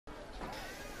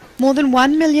More than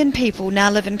 1 million people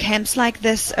now live in camps like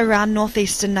this around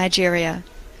northeastern Nigeria.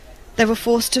 They were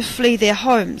forced to flee their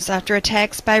homes after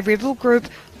attacks by rebel group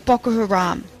Boko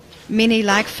Haram. Many,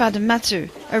 like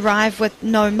Fadimatu, arrive with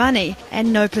no money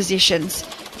and no possessions.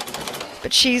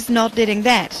 But she's not letting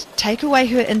that take away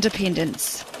her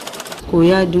independence.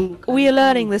 We are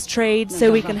learning this trade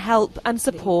so we can help and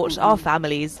support our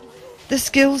families. The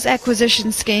skills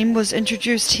acquisition scheme was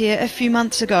introduced here a few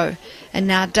months ago, and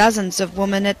now dozens of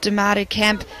women at Damari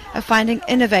camp are finding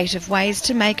innovative ways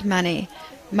to make money.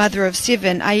 Mother of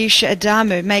 7, Aisha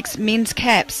Adamu, makes men's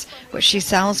caps, which she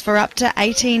sells for up to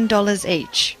 $18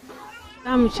 each.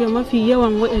 Most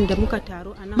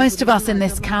of us in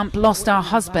this camp lost our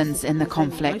husbands in the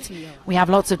conflict. We have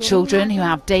lots of children who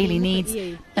have daily needs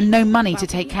and no money to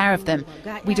take care of them.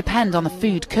 We depend on the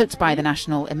food cooked by the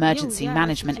National Emergency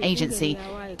Management Agency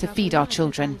to feed our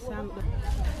children.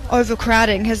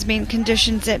 Overcrowding has meant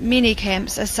conditions at many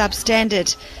camps are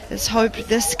substandard. It's hoped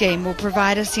this scheme will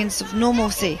provide a sense of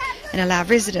normalcy and allow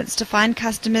residents to find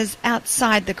customers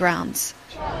outside the grounds.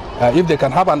 If they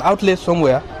can have an outlet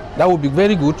somewhere, that would be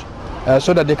very good,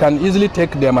 so that they can easily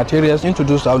take their materials into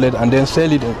those outlets and then sell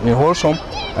it in wholesome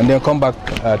and then come back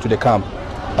to the camp,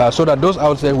 so that those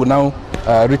outlets will now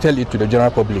retail it to the general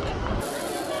public.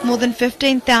 More than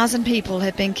 15,000 people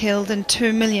have been killed and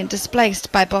 2 million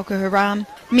displaced by Boko Haram.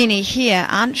 Many here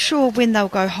aren't sure when they'll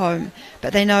go home,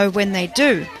 but they know when they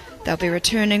do, they'll be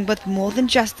returning with more than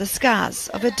just the scars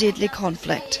of a deadly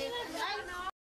conflict.